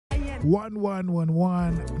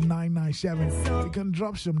1111997. You can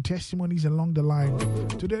drop some testimonies along the line.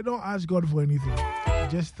 Today, don't ask God for anything.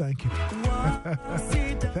 Just thank Him.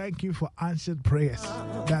 Thank you for answered prayers.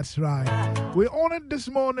 That's right. We're honored this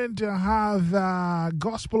morning to have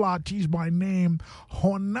gospel artist by name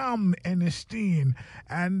Honam Ernestine.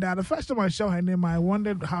 And the first time I saw her name, I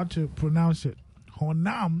wondered how to pronounce it.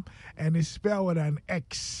 Honam, and it's spelled with an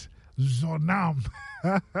X. Zonam.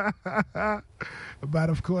 But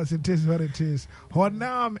of course, it is what it is.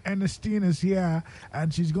 Honam Ernestine is here,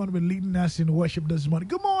 and she's going to be leading us in worship this morning.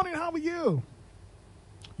 Good morning. How are you?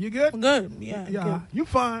 You good? Good, yeah. Good. You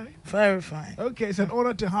fine? Very fine. Okay, it's an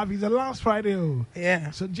honor to have you. It's the last Friday. Yeah.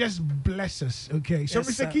 So just bless us. Okay. So,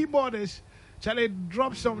 Yes, Mr. Keyboardist, shall I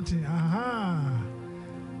drop something?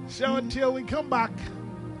 So until we come back,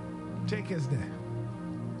 take us there.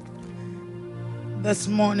 This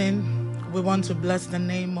morning, we want to bless the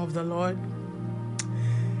name of the Lord.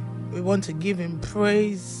 We want to give Him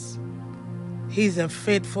praise. He's a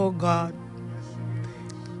faithful God.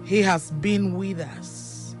 He has been with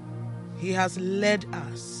us. He has led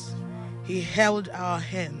us. He held our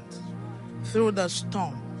hand through the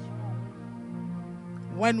storm.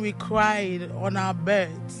 When we cried on our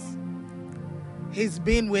beds, He's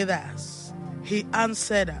been with us. He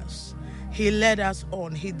answered us. He led us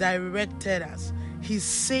on. He directed us. He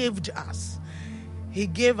saved us. He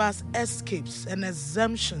gave us escapes and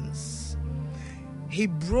exemptions. He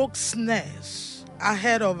broke snares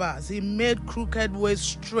ahead of us. He made crooked ways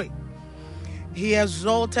straight. He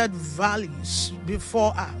exalted valleys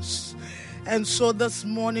before us. And so this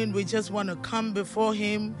morning we just want to come before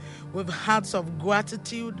Him with hearts of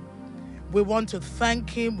gratitude. We want to thank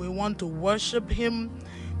Him. We want to worship Him.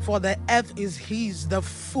 For the earth is His, the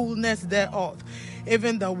fullness thereof,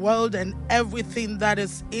 even the world and everything that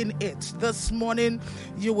is in it. This morning,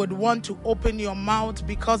 you would want to open your mouth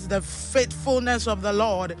because the faithfulness of the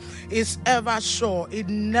Lord is ever sure. It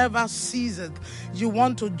never ceases. You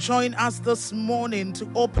want to join us this morning to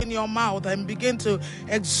open your mouth and begin to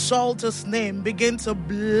exalt His name, begin to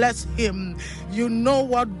bless Him. You know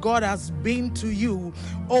what God has been to you.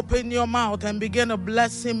 Open your mouth and begin to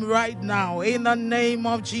bless Him right now. In the name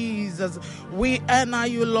of Jesus, we honor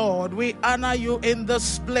you, Lord. We honor you in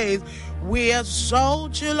this place. We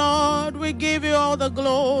exalt you, Lord. We give you all the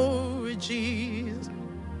glory, Jesus.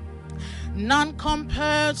 None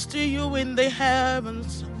compares to you in the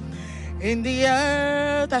heavens, in the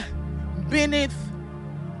earth, beneath,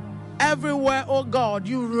 everywhere, oh God.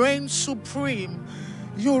 You reign supreme.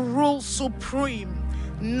 You rule supreme.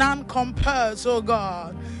 None compares, oh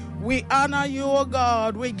God. We honor you, O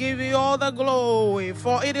God. We give you all the glory.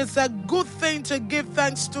 For it is a good thing to give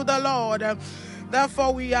thanks to the Lord.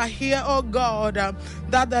 Therefore, we are here, oh God,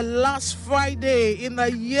 that the last Friday in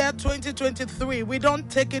the year 2023, we don't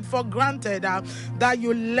take it for granted that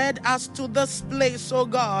you led us to this place, oh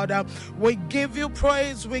God. We give you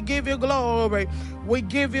praise. We give you glory. We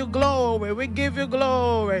give you glory. We give you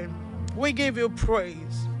glory. We give you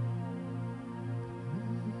praise.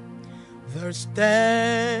 The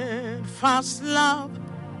steadfast love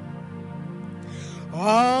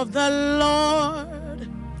of the Lord,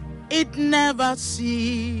 it never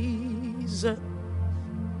ceases.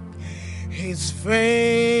 His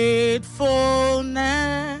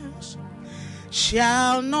faithfulness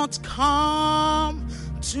shall not come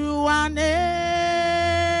to an end,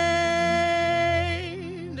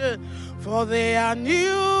 for they are new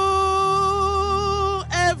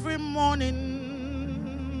every morning.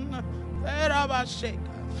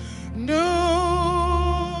 New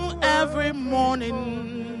every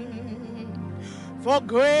morning, for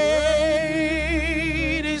great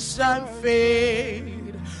is thy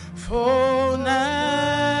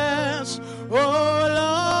faithfulness, O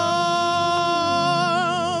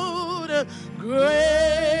Lord. Great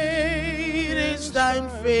is thy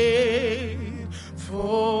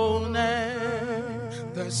faithfulness.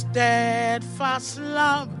 The steadfast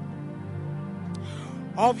love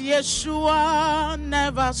of Yeshua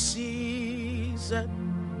never ceases.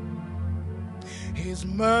 His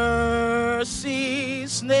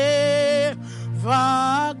mercies never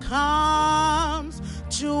comes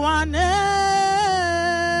to an end.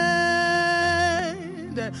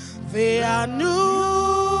 They are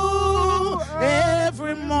new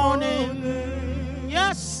every morning.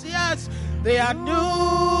 Yes, yes, they are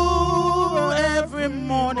new every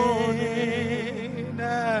morning.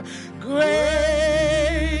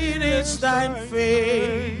 Great is thy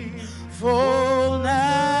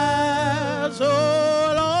faithfulness, O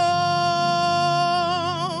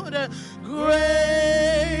Lord.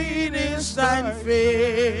 Great is thy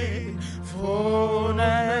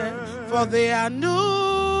faithfulness, for they are new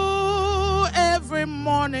every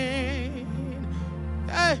morning.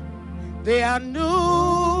 Hey, they are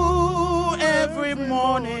new every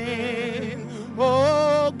morning.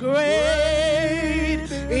 Oh, great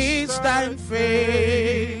is thy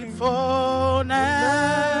faithfulness.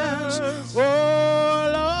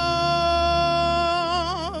 Oh,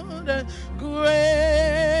 Lord,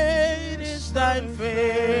 great is thy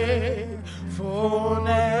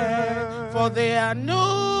faithfulness. For they are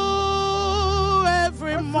new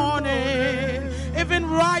every morning. Even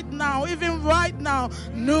right now,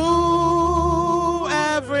 new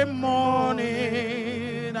every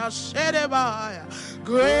morning. I said it by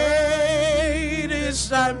great is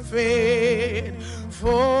thy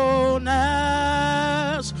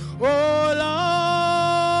faithfulness, oh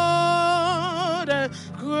Lord,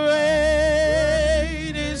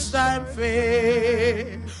 great is thy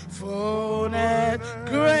faithfulness,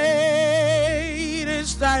 great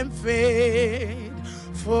is thy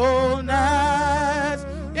faithfulness.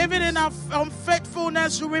 Even in our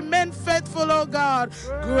unfaithfulness, you remain faithful, oh God.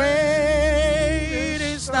 Great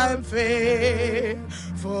is thy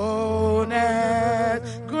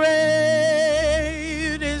faithfulness.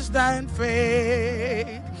 Great is thy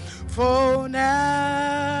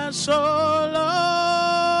faithfulness, oh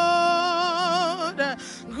Lord.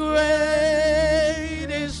 Great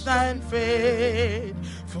is thy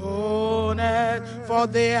faithfulness. For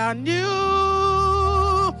they are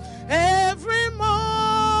new every morning,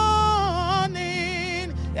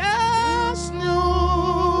 yes,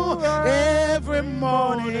 new every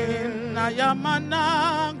morning. I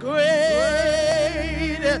am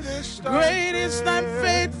great, great is thy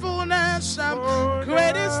faithfulness,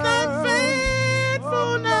 great is thy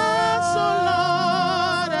faithfulness, oh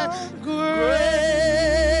Lord, great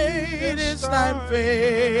is thy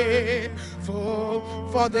faithful,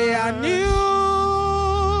 for they are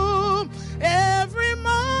new every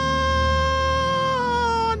morning.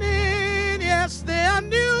 Yes, they are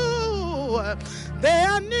new. They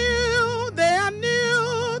are new. They are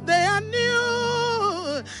new. They are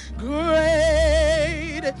new.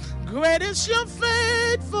 Great, great is your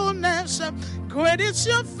faithfulness. Great is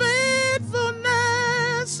your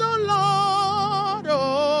faithfulness, oh Lord.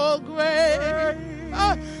 Oh, great.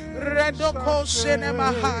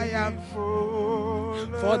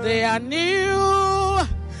 For they are new,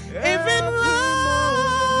 even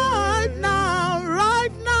right now,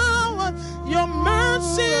 your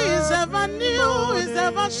mercy is ever new, is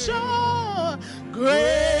ever sure.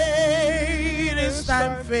 Great is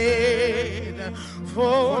thy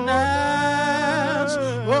faithfulness,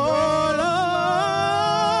 oh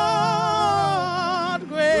Lord,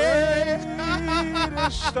 great.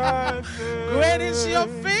 Great is your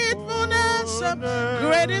faithfulness,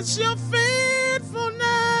 great is your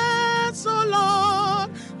faithfulness, oh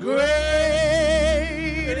Lord,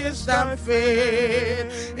 great is thy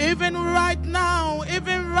faith. Even right now,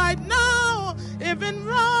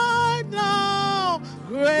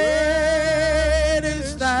 great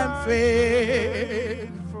is thy faith.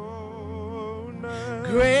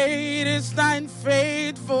 Great is thine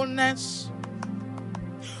faithfulness,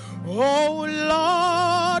 oh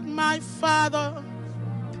Lord, my Father.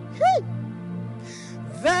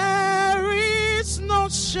 There is no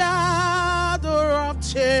shadow of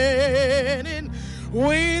turning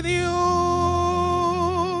with you.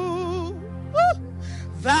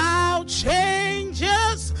 Thou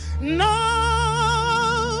changes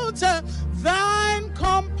not, thine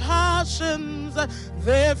compassions,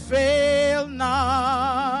 they fail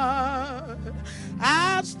not.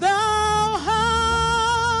 As thou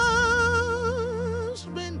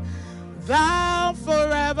hast been, thou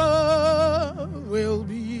forever will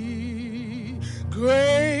be.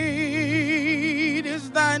 Great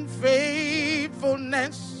is thine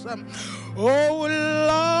faithfulness, O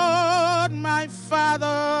Lord, my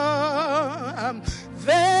Father.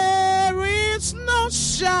 There is no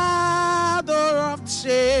shadow of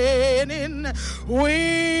turning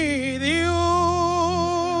with you.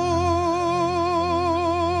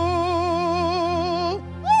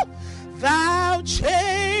 Thou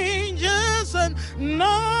changes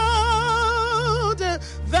not,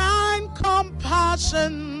 thine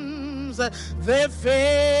compassions, they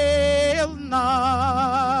fail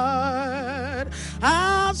not.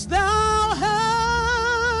 As thou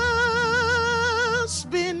hast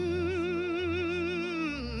been,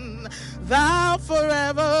 thou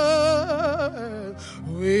forever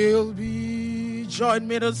will be. Join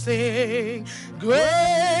me to sing.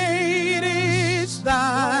 Great is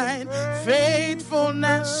thine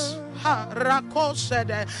faithfulness.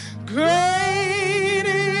 Great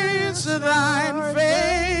is thine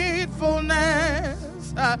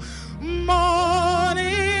faithfulness.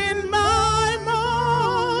 Morning by morning,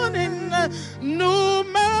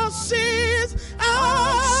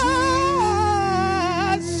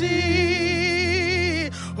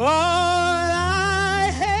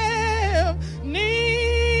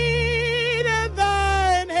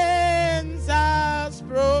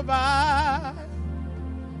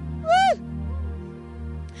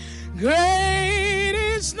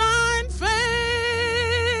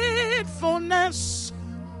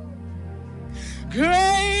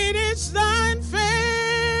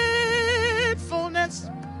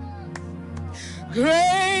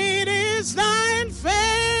 Great is thine faith,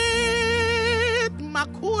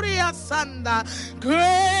 Makuria Sanda.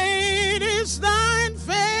 Great is thine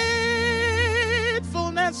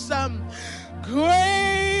faithfulness.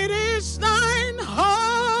 Great is thine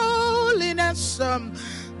holiness.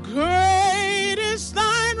 Great is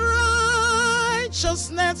thine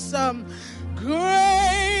righteousness.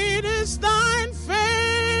 Great is thine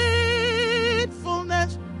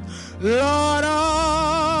faithfulness, Lord,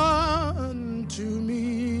 unto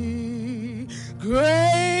me.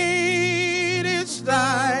 Great is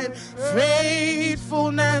thine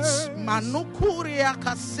faithfulness, Manukuria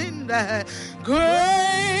Kasinda.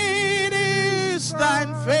 Great is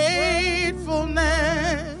thine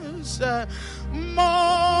faithfulness,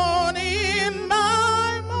 morning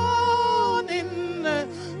by morning,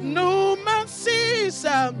 new mercies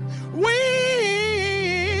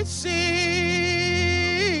we see.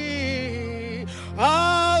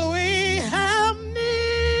 All we have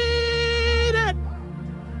needed,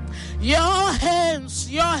 your hands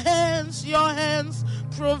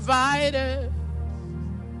provided.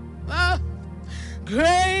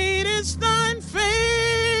 Great is thine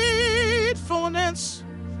faithfulness.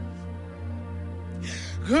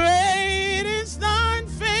 Great is thine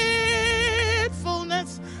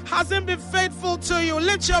faithfulness. Hasn't been faithful to you.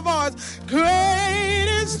 Lift your voice. Great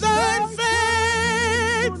is thine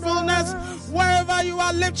faithfulness. Wherever you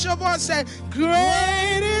are, lift your voice. Say,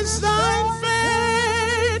 great is thine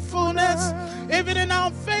faithfulness. Even in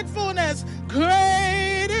our faithfulness,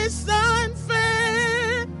 great is thine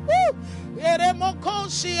faithfulness.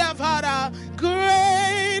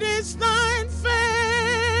 Great is thine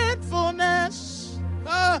faithfulness.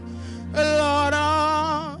 Lord,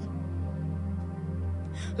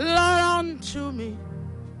 unto me,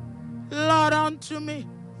 Lord, unto me.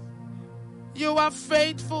 You are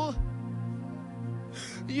faithful.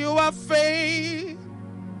 You are faithful.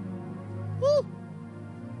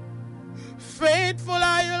 Faithful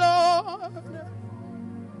are you, Lord,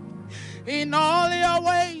 in all your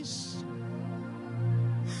ways.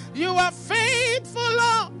 You are faithful,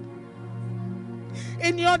 Lord,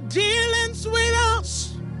 in your dealings with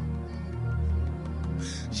us.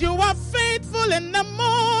 You are faithful in the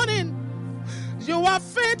morning. You are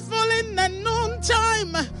faithful in the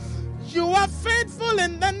noontime. You are faithful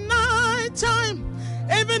in the night time.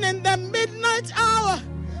 Even in the midnight hour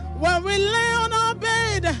when we lay on our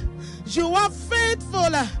bed, you are faithful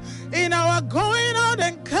in our going out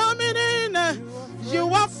and coming in. You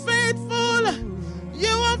are faithful. You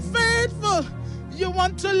are faithful. You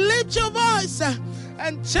want to lift your voice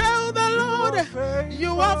and tell the Lord,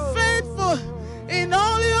 you are faithful in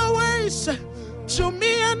all your ways. To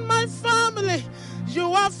me and my family,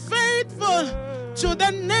 you are faithful. To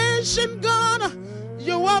the nation, God,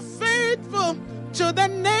 you are faithful. To the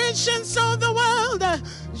nations of the world,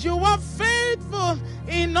 you are faithful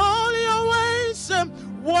in all your ways.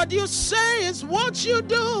 What you say is what you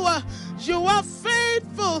do. You are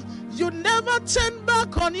faithful. You never turn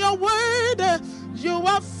back on your word. You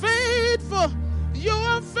are faithful. You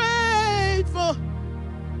are faithful.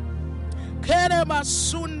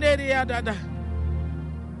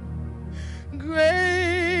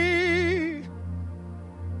 Great,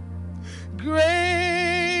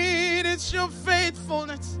 great is your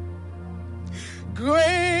faithfulness.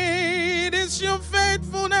 Great is your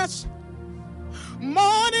faithfulness.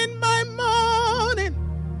 Morning by morning,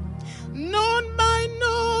 noon by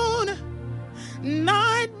noon,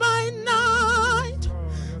 night by night.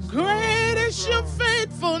 Great is your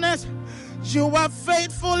faithfulness. You are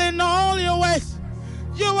faithful in all your ways.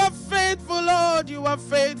 You are faithful, Lord. You are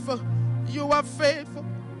faithful. You are faithful.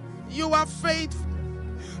 You are faithful.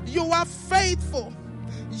 You are faithful.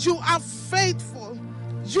 You are faithful.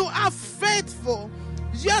 You are faithful.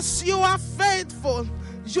 Yes, you are faithful.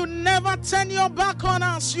 You never turn your back on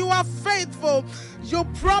us. You are faithful. You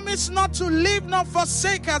promise not to leave nor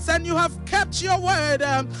forsake us, and you have kept your word.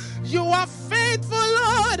 You are faithful,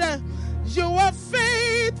 Lord. You are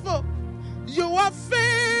faithful. You are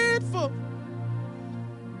faithful.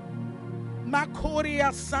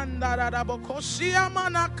 Makoria sandarada bokoshia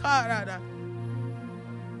manakarada.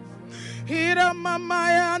 Hira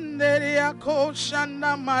mamaya nderia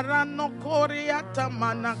koshanda marano koriata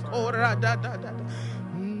manakora da da da.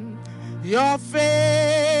 Your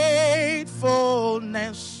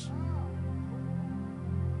faithfulness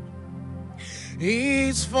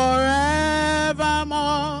is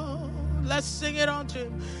forevermore. Let's sing it on to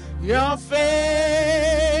him. Your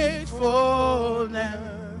faithfulness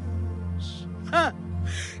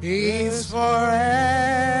is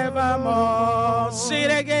forevermore. Sing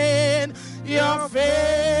it again. Your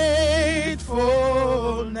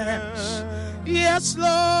faithfulness, yes, Yes,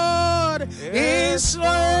 Lord, is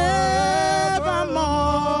forevermore.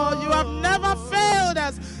 You have never failed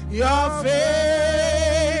us. Your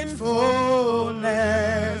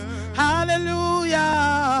faithfulness,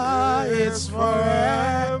 hallelujah, is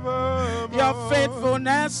forever. Your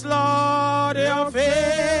faithfulness, Lord, your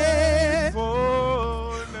faithfulness.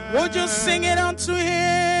 Would you sing it unto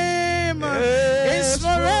him? It's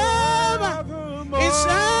forever, it's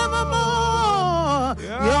evermore.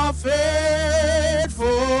 Your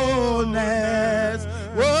faithfulness,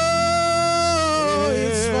 oh,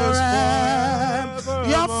 it's forever.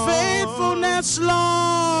 Your faithfulness,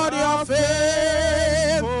 Lord, your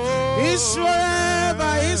faith is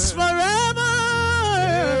forever, is forever.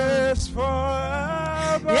 It's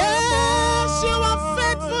forever. Yes, you are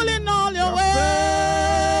faithful in all your ways.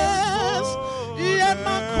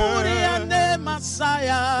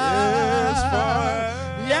 Messiah.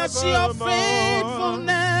 Yes, your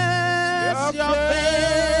faithfulness, your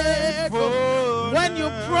faithful. When you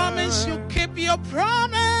promise, you keep your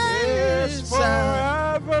promise.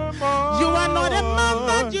 You are not a man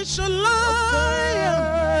that you should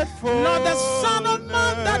lie, not the son of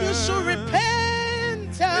man that you should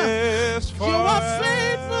repent. You are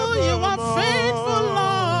faithful,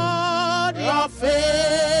 Lord, you are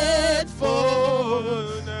faithful.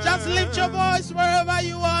 Just lift your voice wherever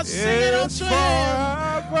you are, sing it unto him.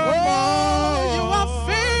 Oh, you are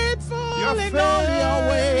faithful in all your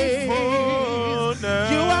ways.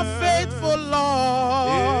 You are faithful,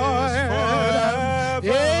 Lord.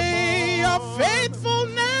 Hey, your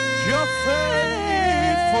faithfulness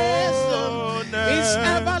is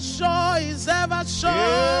ever sure, is ever sure.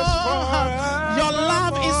 Your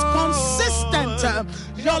love is consistent.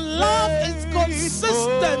 Your love is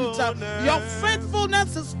consistent. Your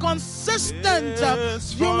faithfulness is consistent.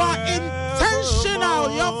 You are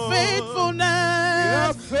intentional. Your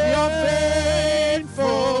faithfulness. You're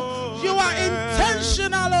faithful. You are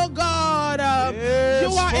intentional, oh God.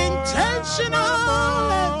 You are intentional.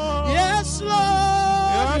 Yes,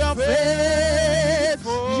 Lord. Your faith.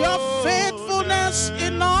 Your faithfulness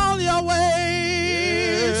in all your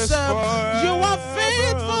ways. You are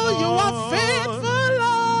faithful. You are faithful.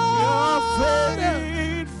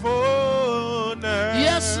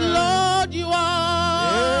 Yes, Lord, you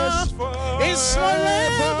are. It's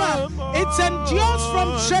forever. It endures from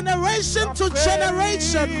generation to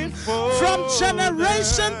generation. From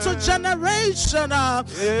generation to generation.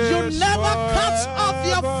 You never cut off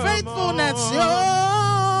your faithfulness.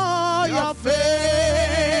 Your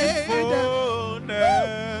faith.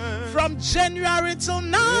 From January till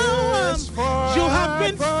now, you have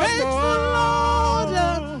been faithful, Lord.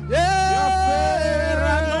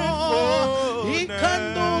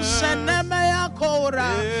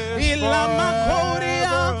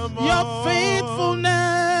 Your faithfulness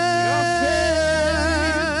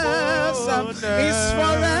is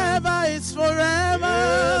forever, it's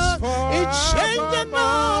forever. It changes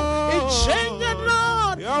not, it changes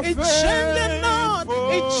not, it changes not,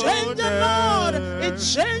 it changes not, it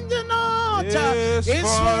changes not. It's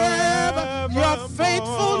forever, your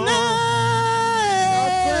faithfulness.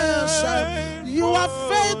 You are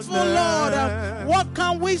faithful, Lord. What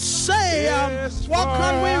can we say? What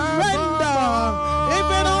can we render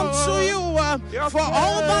even unto you for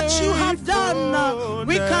all that you have done?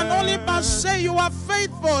 We can only but say you are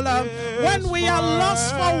faithful. When we are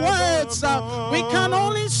lost for words, we can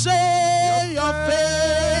only say you're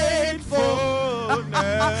faithful.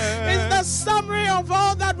 It's the summary of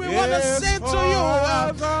all that we want to say to you.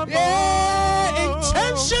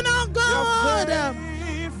 Intentional God.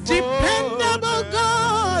 Dependable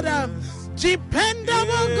God,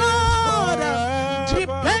 dependable God,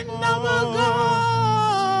 dependable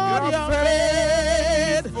God, your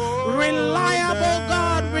faith, reliable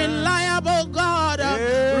God, reliable God,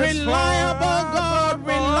 reliable God,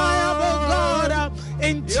 reliable God,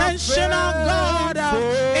 intentional God,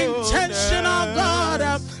 intentional God,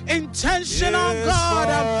 intentional God,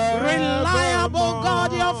 reliable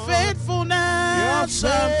God, your faithfulness.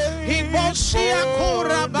 Hiboshia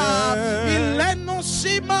Koraba,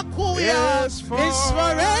 Ilenushima Kuya, is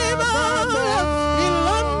forever.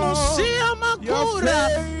 Ilenushia Makura,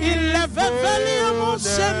 Ilevevelia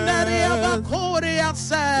Mosendaria Bakuria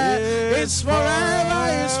say, it's forever,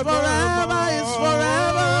 it's forever, it's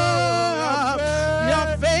forever. Your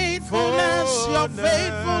faithfulness, your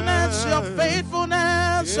faithfulness, your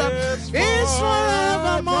faithfulness is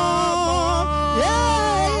forevermore. Yeah.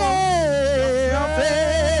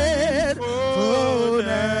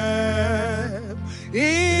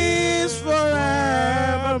 Is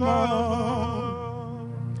forevermore.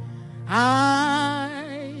 I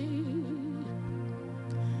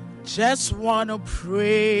just want to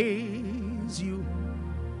praise you.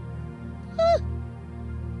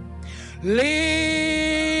 Lift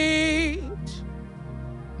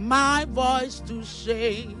my voice to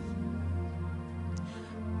say,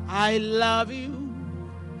 I love you,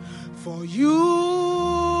 for you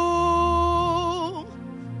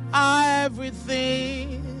are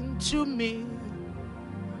everything to me,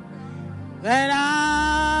 and I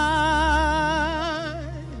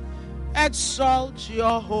exalt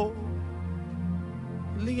your holy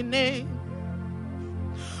name.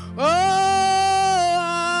 Oh,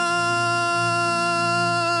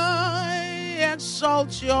 I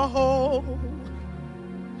exalt your holy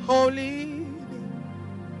name.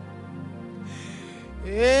 I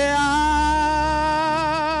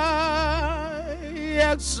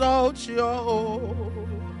exalt your holy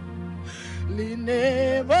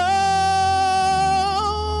name. Oh,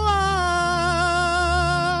 I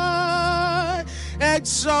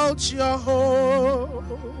exalt your holy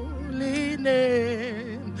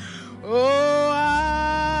name. Oh, I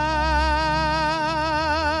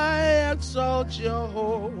exalt your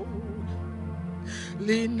holy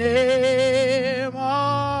name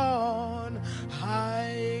on high.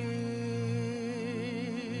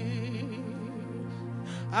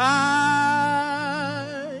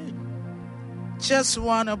 I just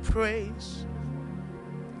want to praise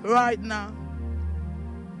right now.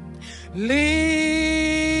 Lift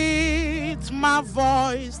my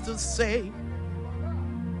voice to say,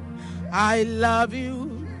 I love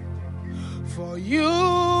you, for you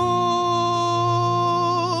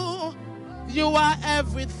are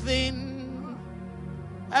everything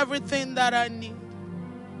that I need.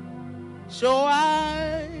 So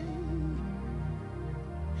I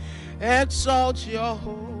exalt your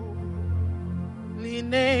holy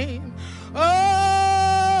name. Oh,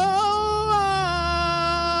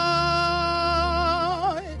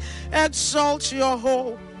 I exalt your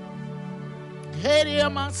holy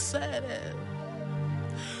name.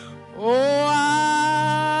 Oh, I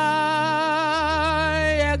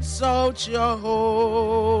exalt your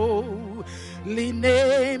holy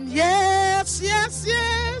name. Yes, yes,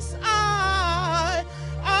 yes. I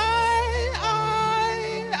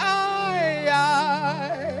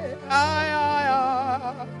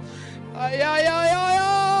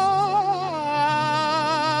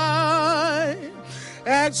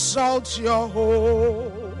exalt your holy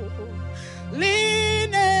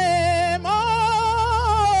name.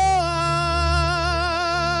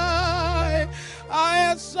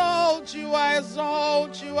 I exalt you, I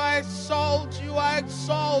exalt you, I exalt you, I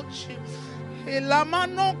exalt you.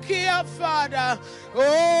 Ilamanokia, Father.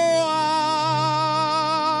 Oh,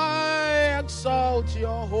 I exalt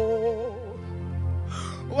your whole.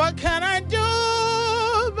 What can I do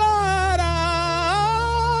but I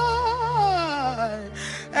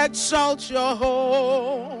exalt your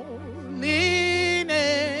holy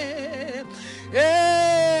name?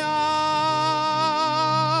 Yeah, I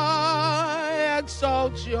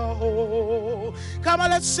exalt your whole. Come on,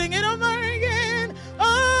 let's sing it over again. I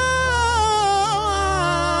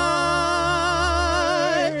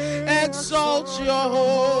exalt your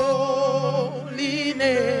holy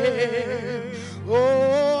name.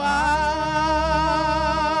 Oh, I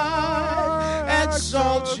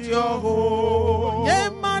exalt your holy name.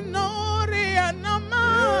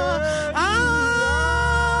 I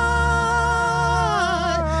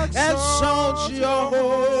exalt your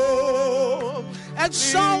holy.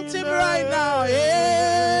 Exalt him right now.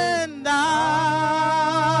 And I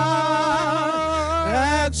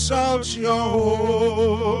exalt your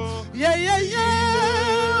holy. Yeah, yeah, yeah.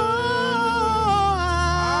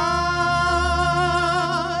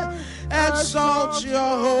 Exalt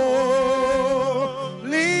your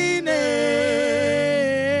holy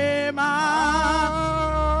name. I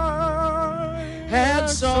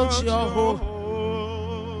exalt your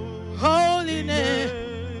holy name.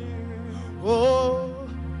 Oh,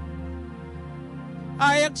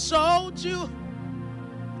 I exalt you.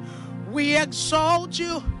 We exalt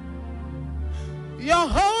you, your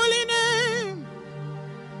holy name,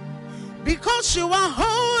 because you are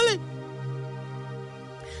holy.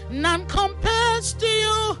 None compares to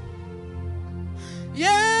you.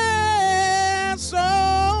 Yes,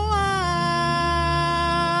 oh,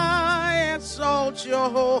 I exalt your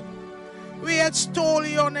holy. We extol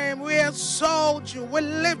your name. We exalt you. We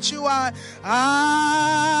lift you high.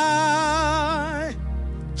 I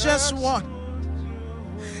just want.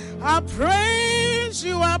 I praise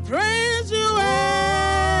you. I praise you.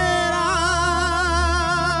 And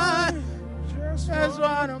I just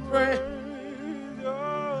want to praise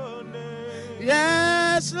your name.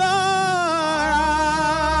 Yes, Lord.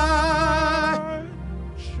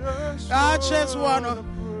 I just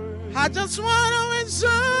wanna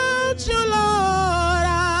exalt you, Lord.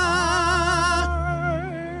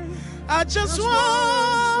 I just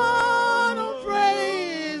wanna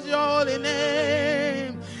praise your holy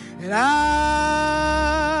name. And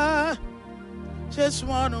I just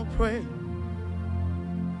wanna pray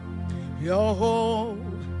your whole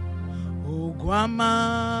Guama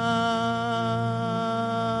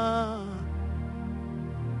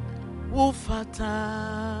Wufata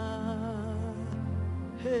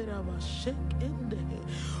Heraba shake in the head.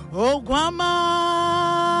 Oh Guama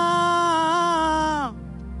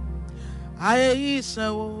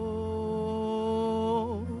Aisa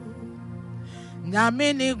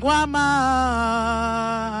Nyamini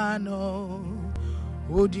Guama no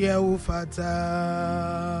Udia Wufata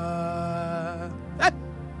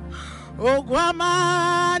O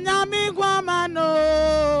Guama, Nyami Guama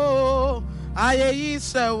no, aye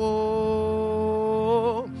isawo,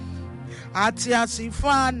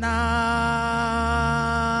 atiasifana,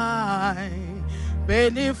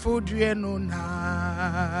 beni fudue no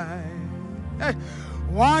nai,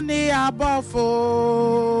 wani abofo,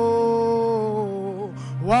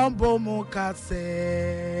 wambo mukase.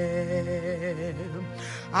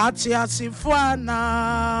 Atiasifana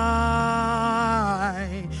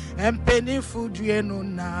empeni fudue no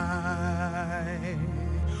nai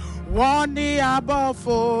wani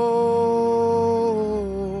abofo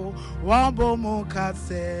wambo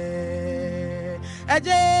mukase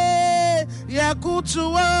eje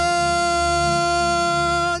yakutuwa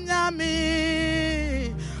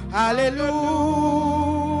nyami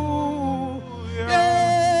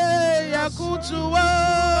hallelujah yakutuwa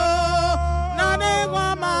nane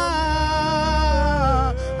gwama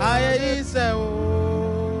ayeise o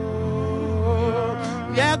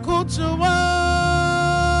yakutuwa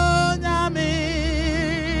nyami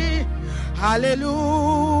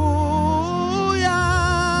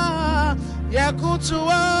hallelujah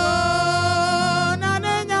yakutuwa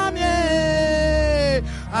nane nyami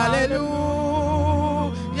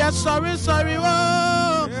hallelujah yes sorry wo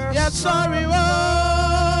yes sorry wo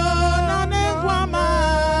nane gwama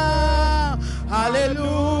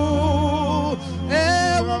hallelujah.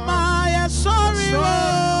 Hey, woman, yes, sorry,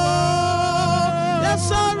 yes,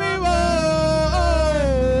 sorry,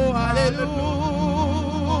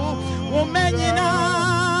 hallelujah. Woman, you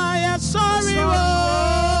know, yes, sorry,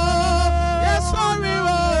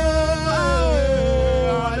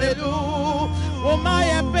 hallelujah. Woman,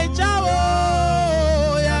 ya pejao,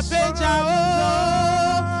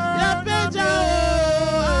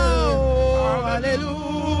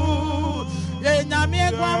 hallelujah.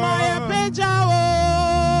 Nyamie gwama ya pejao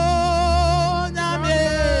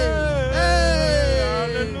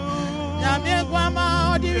nyamie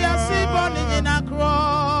gwama odi ya siboni nyina kro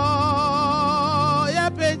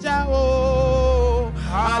ya pejao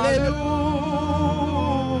hallelujah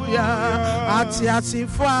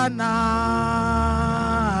atiasifana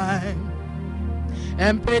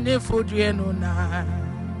empeni fudue no na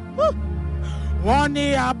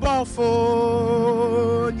woni abofo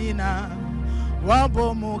nyina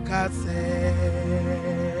wabo mukase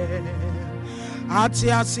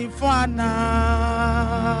atiasifana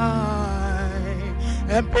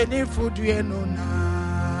empeni fudue no na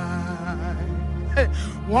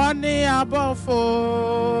woni abofo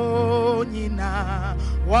nyina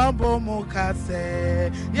wabo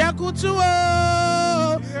mukase yakutuo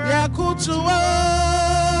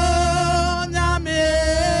nyame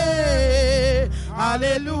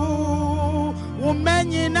hallelujah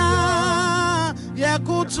umenyina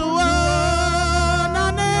yakutuwa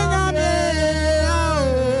nane nyame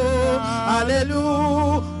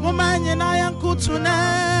hallelujah mumanyina yankutune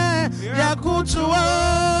yakutuwa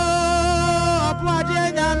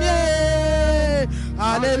apwadie nyame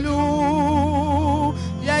hallelujah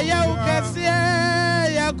ya ukesie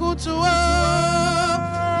yakutuwa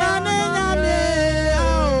nane nyame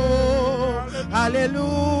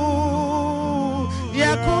hallelujah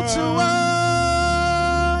yakutuwa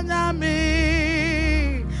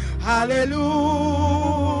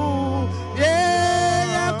hallelujah,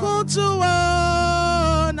 yeah, yakutuwa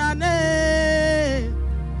nane,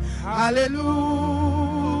 hallelujah.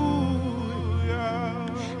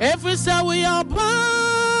 Every say we are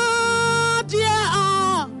bad,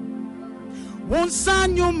 yeah,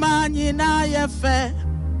 unsanyu manyina yefe,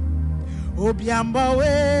 obiambo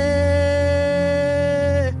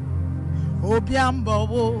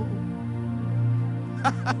wo,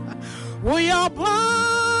 we are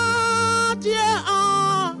bad,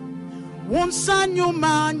 yeah, unsanyu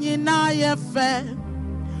manyina yefe,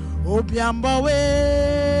 obiambo wo,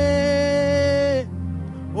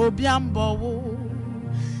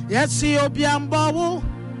 Yes, Obiambo.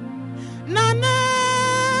 Nana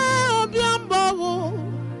Obiambo.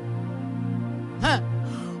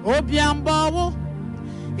 Obiambo.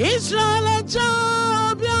 Israel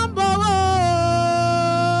Obiambo.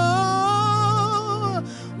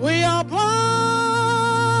 We are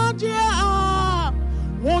born, yeah.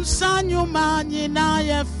 Won't sign you man in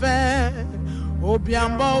IFA.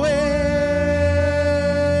 Obiambo.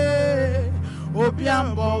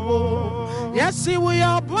 Obiambo. Yes, we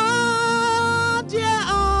are born,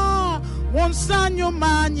 yeah. Won't sign you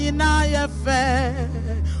man in IFA.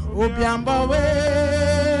 Obiambo.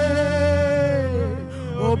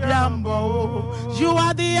 Obiambo. You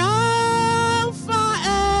are the Alpha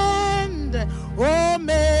and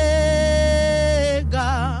Omega.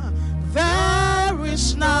 There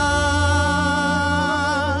is none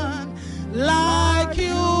like you.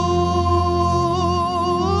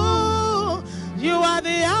 You are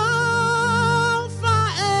the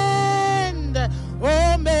Alpha and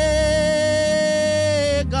Omega.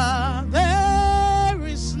 There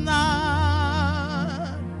is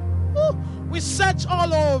none. We search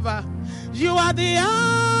all over. You are the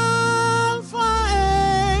Alpha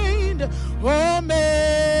and Omega.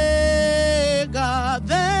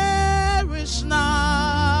 There is none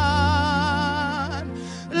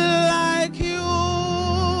like you,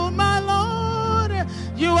 my Lord.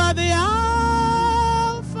 You are the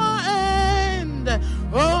Alpha and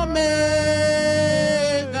Omega.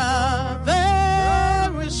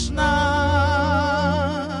 There is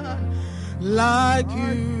none like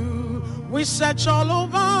you. We search all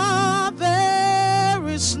over, there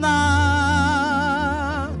is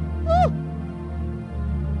none. Woo.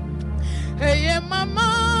 Hey,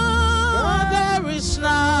 mama, there is none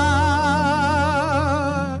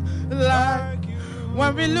like you.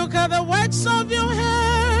 When we look at the works of your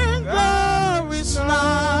hand, there is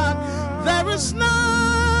none. There is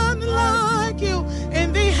none like you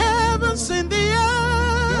in the heavens, in the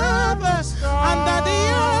earth, under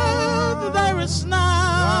the earth, there is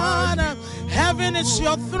none. Heaven is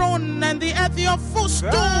your throne and the earth your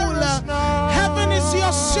footstool. Heaven is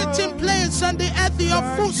your sitting place and the earth your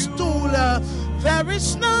footstool. There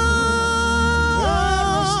is none.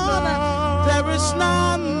 There is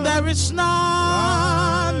none. There is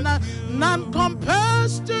none. None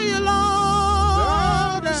compares to you,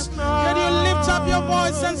 Lord. Can you lift up your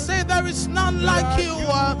voice and say, there is none like you.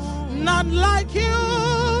 None like you,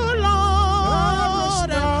 Lord.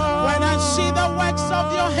 When I see the works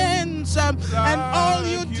of your hands and all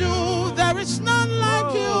you do, there is none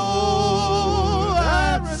like you.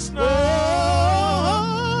 There is none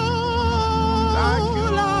like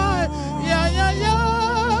you. Yeah, yeah, yeah.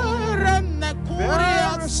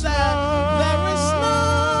 There is none,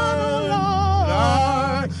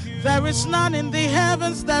 Lord. There is none in the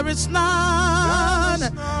heavens. There is none.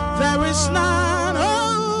 There is none.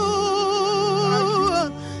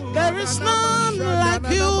 There is none like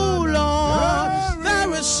you, Lord.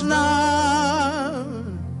 There is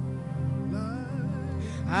none.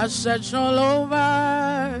 I search all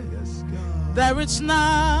over. There is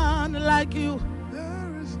none like you.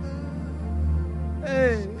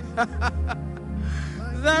 Hey.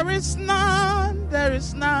 There is none. There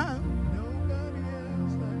is none.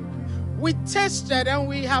 We tasted and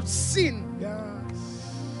we have seen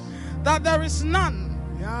that there is none.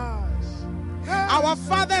 Our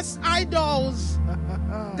fathers' idols,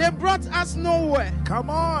 they brought us nowhere. Come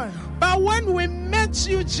on. But when we met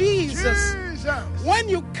you, Jesus, when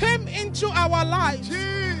you came into our lives,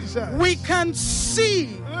 we can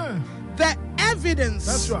see the evidence.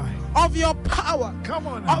 That's right. Of your power,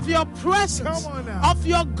 of your presence, of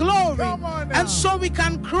your glory. And so we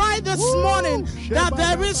can cry this morning that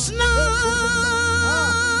there is none.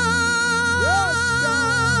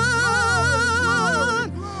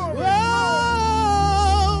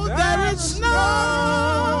 There is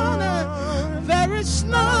none. There is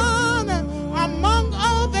none among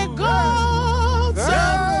all the gods.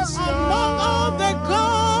 Among all the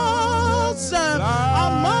gods.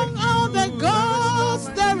 Among all the gods,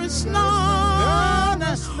 there is none.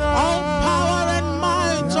 All power and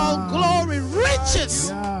might, all glory, riches,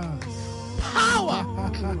 power,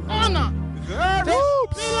 honor, they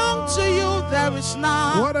belong to you. There is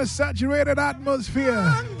none. What a saturated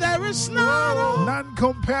atmosphere. There is none. None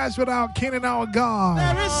compares with our King and our God.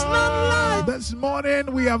 There is none like. This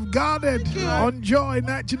morning we have gathered on Joy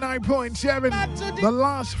 99.7, the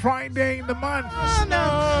last Friday in the month,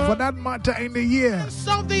 for that matter in the year,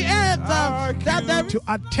 Of the earth, that there to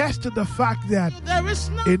attest to the fact that is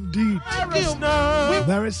none. indeed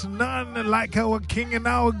there is none like our King and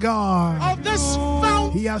our God. Of this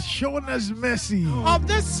fountain He has shown us mercy. Of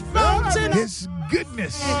this fountain, His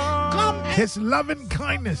goodness, come His loving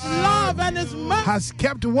kindness, love and His mercy has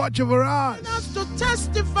kept watch over us. to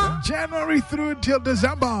testify. January through till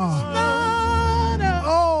December. None,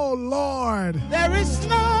 Oh Lord, there is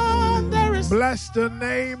none, there is bless the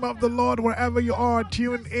name of the Lord wherever you are.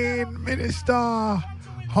 Tune in, Minister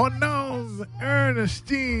Honam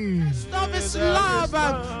Ernestine, of His love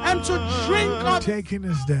and to drink of taking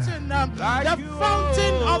us there. the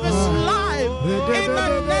fountain of His life in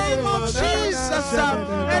the name of Jesus.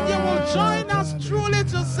 And you will join us truly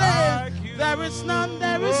to say, there is none,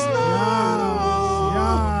 there is none.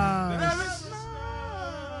 Yes.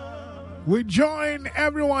 We join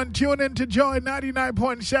everyone tune in to Joy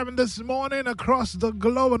 99.7 this morning across the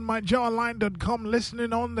globe on myjoyonline.com,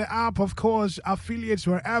 listening on the app, of course, affiliates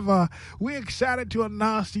wherever. We're excited to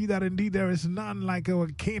announce to you that indeed there is none like our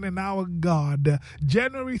King and our God.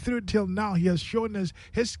 January through till now, He has shown us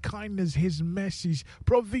His kindness, His mercies,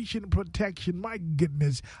 provision, protection. My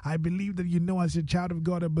goodness, I believe that you know as a child of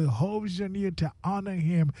God, it behoves on you to honor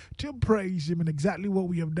Him, to praise Him, and exactly what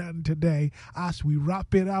we have done today as we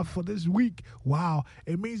wrap it up for this week. Wow,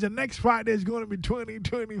 it means the next Friday is going to be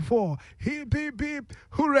 2024. Hip, hip, hip,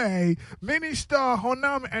 hooray. Minister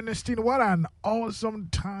Honam Ernestine, what an awesome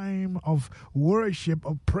time of worship,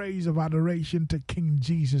 of praise, of adoration to King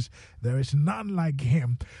Jesus. There is none like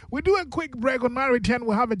Him. We do a quick break. On my return,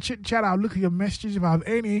 we'll have a chit chat. I'll look at your messages if I have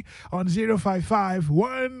any on 055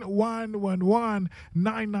 1111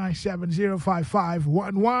 997 055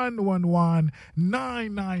 1111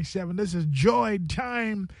 997. This is Joy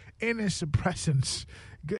Time in His presence.